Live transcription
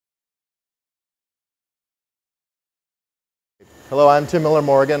Hello, I'm Tim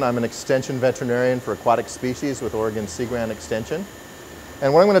Miller-Morgan. I'm an extension veterinarian for aquatic species with Oregon Sea Grant Extension.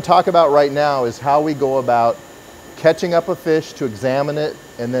 And what I'm going to talk about right now is how we go about catching up a fish to examine it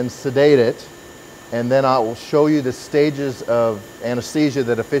and then sedate it. And then I will show you the stages of anesthesia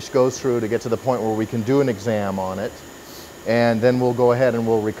that a fish goes through to get to the point where we can do an exam on it. And then we'll go ahead and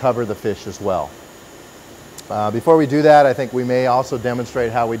we'll recover the fish as well. Before we do that, I think we may also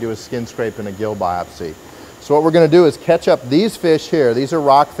demonstrate how we do a skin scrape and a gill biopsy. So what we're going to do is catch up these fish here. These are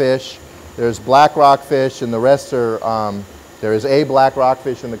rockfish. There's black rockfish, and the rest are, there is a black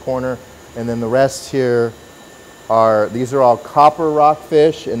rockfish in the corner, and then the rest here are, these are all copper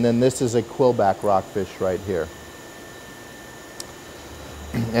rockfish, and then this is a quillback rockfish right here.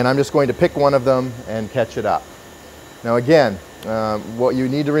 And I'm just going to pick one of them and catch it up. Now again, what you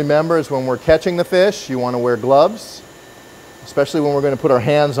need to remember is when we're catching the fish, you want to wear gloves. Especially when we're going to put our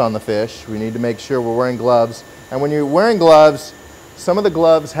hands on the fish, we need to make sure we're wearing gloves. And when you're wearing gloves, some of the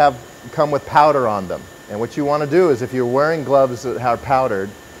gloves come with powder on them. And what you want to do is if you're wearing gloves that are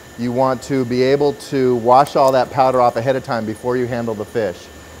powdered, you want to be able to wash all that powder off ahead of time before you handle the fish.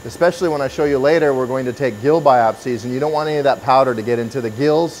 Especially when I show you later, we're going to take gill biopsies, and you don't want any of that powder to get into the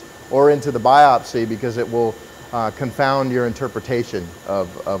gills or into the biopsy because it will confound your interpretation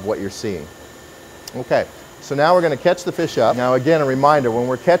of what you're seeing. Okay. So now we're going to catch the fish up. Now again, a reminder, when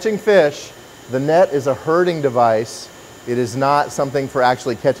we're catching fish, the net is a herding device. It is not something for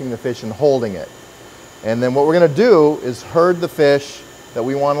actually catching the fish and holding it. And then what we're going to do is herd the fish that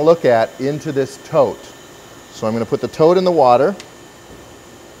we want to look at into this tote. So I'm going to put the tote in the water.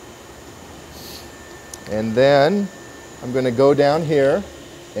 And then I'm going to go down here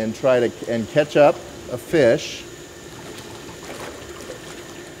and try to catch up a fish.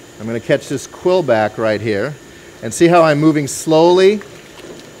 I'm going to catch this quillback right here, and see how I'm moving slowly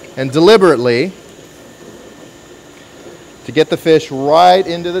and deliberately to get the fish right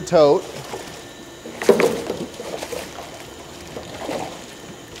into the tote.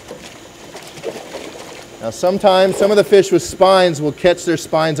 Now sometimes some of the fish with spines will catch their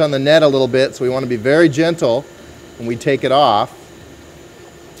spines on the net a little bit, so we want to be very gentle when we take it off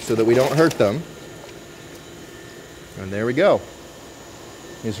so that we don't hurt them. And there we go.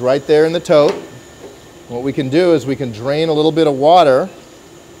 He's right there in the tote. What we can do is we can drain a little bit of water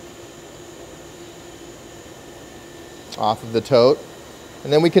off of the tote,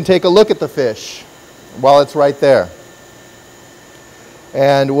 and then we can take a look at the fish while it's right there.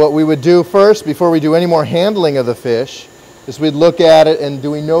 And what we would do first, before we do any more handling of the fish, is we'd look at it and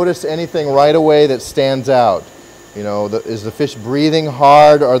do we notice anything right away that stands out? You know, is the fish breathing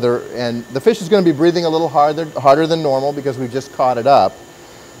hard? And the fish is going to be breathing a little harder than normal because we've just caught it up.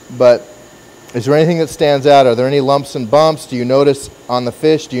 But is there anything that stands out? Are there any lumps and bumps? Do you notice on the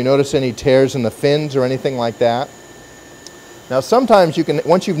fish, do you notice any tears in the fins or anything like that? Now sometimes you can,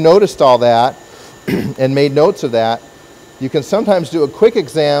 once you've noticed all that and made notes of that, you can sometimes do a quick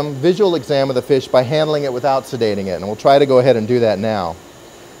exam, visual exam of the fish by handling it without sedating it. And we'll try to go ahead and do that now.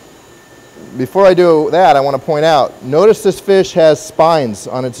 Before I do that, I want to point out, notice this fish has spines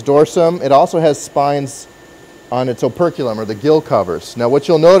on its dorsum. It also has spines on its operculum, or the gill covers. Now what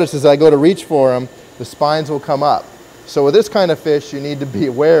you'll notice is I go to reach for them, the spines will come up. So with this kind of fish, you need to be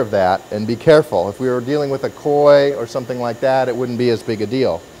aware of that and be careful. If we were dealing with a koi or something like that, it wouldn't be as big a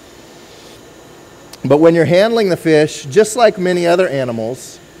deal. But when you're handling the fish, just like many other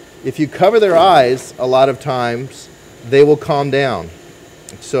animals, if you cover their eyes, a lot of times, they will calm down.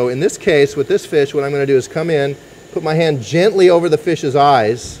 So in this case, with this fish, what I'm going to do is come in, put my hand gently over the fish's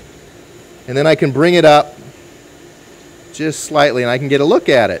eyes, and then I can bring it up just slightly, and I can get a look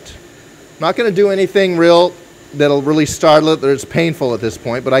at it. I'm not going to do anything that'll really startle it, or it's painful at this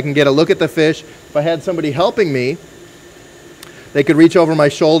point, but I can get a look at the fish. If I had somebody helping me, they could reach over my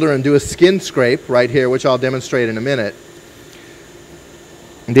shoulder and do a skin scrape right here, which I'll demonstrate in a minute.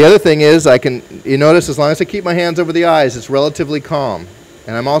 The other thing is, you notice as long as I keep my hands over the eyes, it's relatively calm.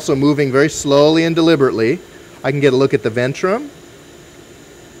 And I'm also moving very slowly and deliberately. I can get a look at the ventrum.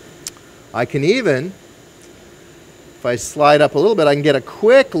 I can even, if I slide up a little bit, I can get a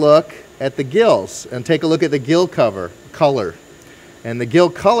quick look at the gills and take a look at the gill color. And the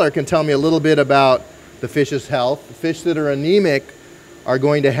gill color can tell me a little bit about the fish's health. Fish that are anemic are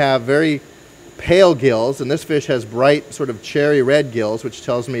going to have very pale gills, and this fish has bright sort of cherry red gills, which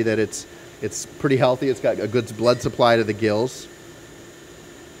tells me that it's pretty healthy. It's got a good blood supply to the gills,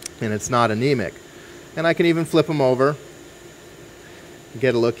 and it's not anemic. And I can even flip them over,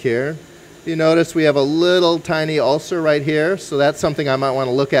 get a look here. You notice we have a little tiny ulcer right here, so that's something I might want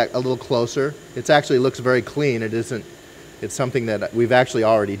to look at a little closer. It actually looks very clean. It's something that we've actually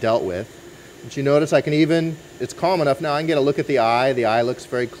already dealt with. But you notice I can even, it's calm enough now, I can get a look at the eye. The eye looks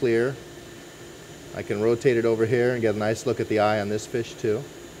very clear. I can rotate it over here and get a nice look at the eye on this fish too.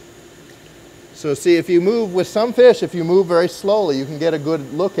 So see, if you move with some fish, if you move very slowly, you can get a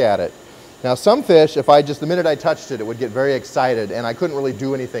good look at it. Now some fish, if I just, the minute I touched it, it would get very excited and I couldn't really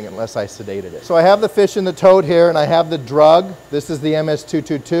do anything unless I sedated it. So I have the fish in the tote here and I have the drug. This is the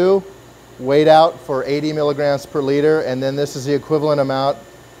MS-222, weighed out for 80 milligrams per liter, and then this is the equivalent amount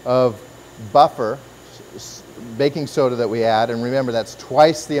of buffer, baking soda that we add, and remember that's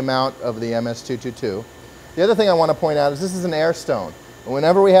twice the amount of the MS-222. The other thing I want to point out is this is an air stone. And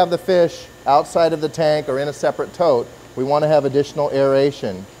whenever we have the fish outside of the tank or in a separate tote, we want to have additional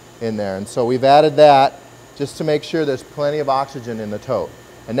aeration in there. And so we've added that just to make sure there's plenty of oxygen in the tote.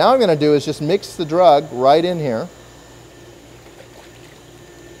 And now what I'm going to do is just mix the drug right in here.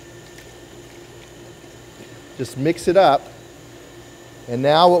 Just mix it up. And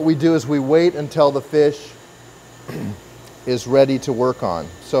now what we do is we wait until the fish is ready to work on.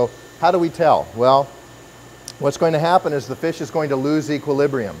 So how do we tell? Well, what's going to happen is the fish is going to lose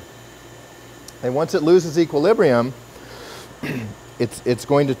equilibrium. And once it loses equilibrium, it's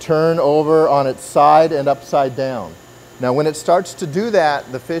going to turn over on its side and upside down. Now when it starts to do that,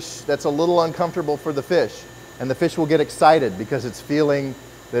 the fish, that's a little uncomfortable for the fish. And the fish will get excited because it's feeling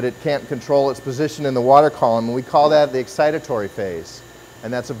that it can't control its position in the water column. And we call that the excitatory phase.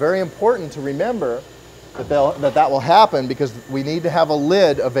 And that's very important to remember that will happen, because we need to have a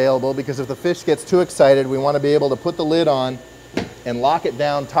lid available, because if the fish gets too excited, we want to be able to put the lid on and lock it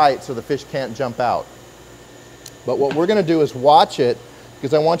down tight so the fish can't jump out. But what we're going to do is watch it,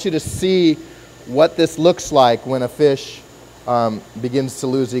 because I want you to see what this looks like when a fish begins to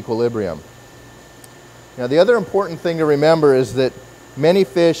lose equilibrium. Now the other important thing to remember is that many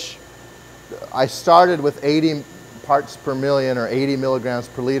fish, I started with 80 parts per million or 80 milligrams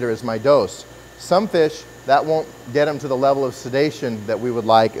per liter as my dose. Some fish, that won't get them to the level of sedation that we would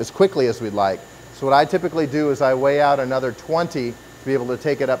like as quickly as we'd like. So what I typically do is I weigh out another 20 to be able to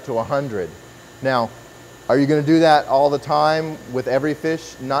take it up to 100. Now, are you going to do that all the time with every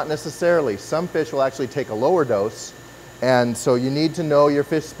fish? Not necessarily. Some fish will actually take a lower dose, and so you need to know your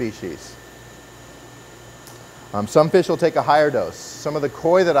fish species. Some fish will take a higher dose. Some of the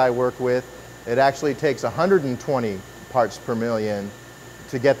koi that I work with, it actually takes 120 parts per million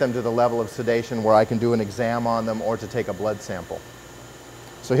to get them to the level of sedation where I can do an exam on them or to take a blood sample.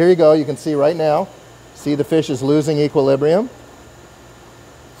 So here you go, you can see right now, see the fish is losing equilibrium.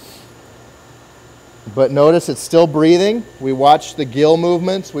 But notice it's still breathing. We watch the gill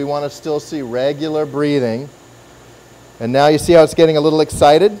movements. We want to still see regular breathing. And now you see how it's getting a little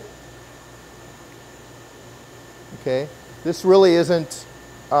excited? Okay, this really isn't,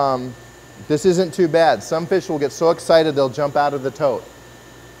 this isn't too bad. Some fish will get so excited they'll jump out of the tote.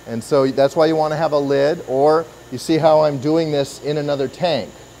 And so that's why you want to have a lid, or you see how I'm doing this in another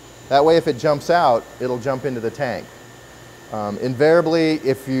tank. That way if it jumps out, it'll jump into the tank. Invariably,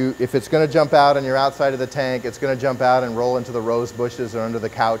 if it's going to jump out and you're outside of the tank, it's going to jump out and roll into the rose bushes or under the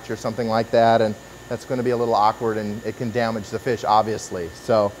couch or something like that, and that's going to be a little awkward and it can damage the fish, obviously.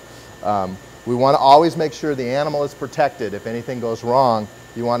 So we want to always make sure the animal is protected. If anything goes wrong,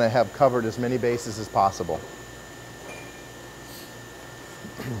 you want to have covered as many bases as possible.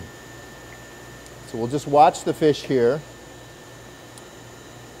 So we'll just watch the fish here.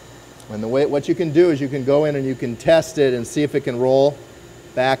 And what you can do is you can go in and you can test it and see if it can roll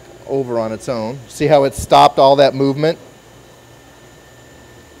back over on its own. See how it stopped all that movement?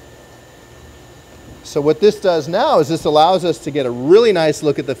 So what this does now is this allows us to get a really nice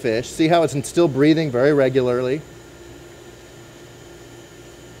look at the fish. See how it's still breathing very regularly.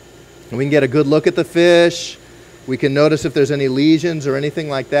 And we can get a good look at the fish. We can notice if there's any lesions or anything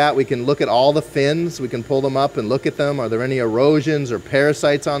like that. We can look at all the fins. We can pull them up and look at them. Are there any erosions or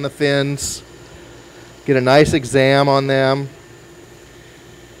parasites on the fins? Get a nice exam on them.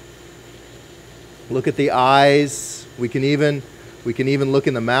 Look at the eyes. We can even look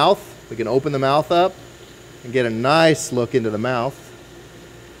in the mouth. We can open the mouth up and get a nice look into the mouth.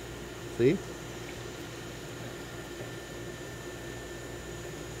 See?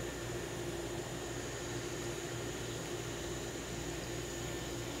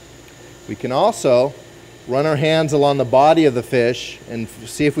 We can also run our hands along the body of the fish and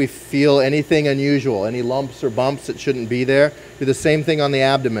see if we feel anything unusual, any lumps or bumps that shouldn't be there. Do the same thing on the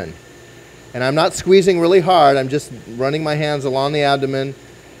abdomen. And I'm not squeezing really hard, I'm just running my hands along the abdomen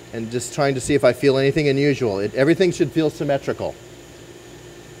and just trying to see if I feel anything unusual. Everything should feel symmetrical.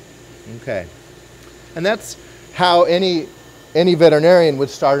 Okay. And that's how any veterinarian would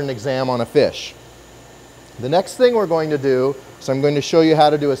start an exam on a fish. The next thing we're going to do is I'm going to show you how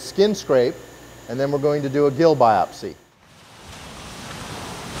to do a skin scrape. and then we're going to do a gill biopsy.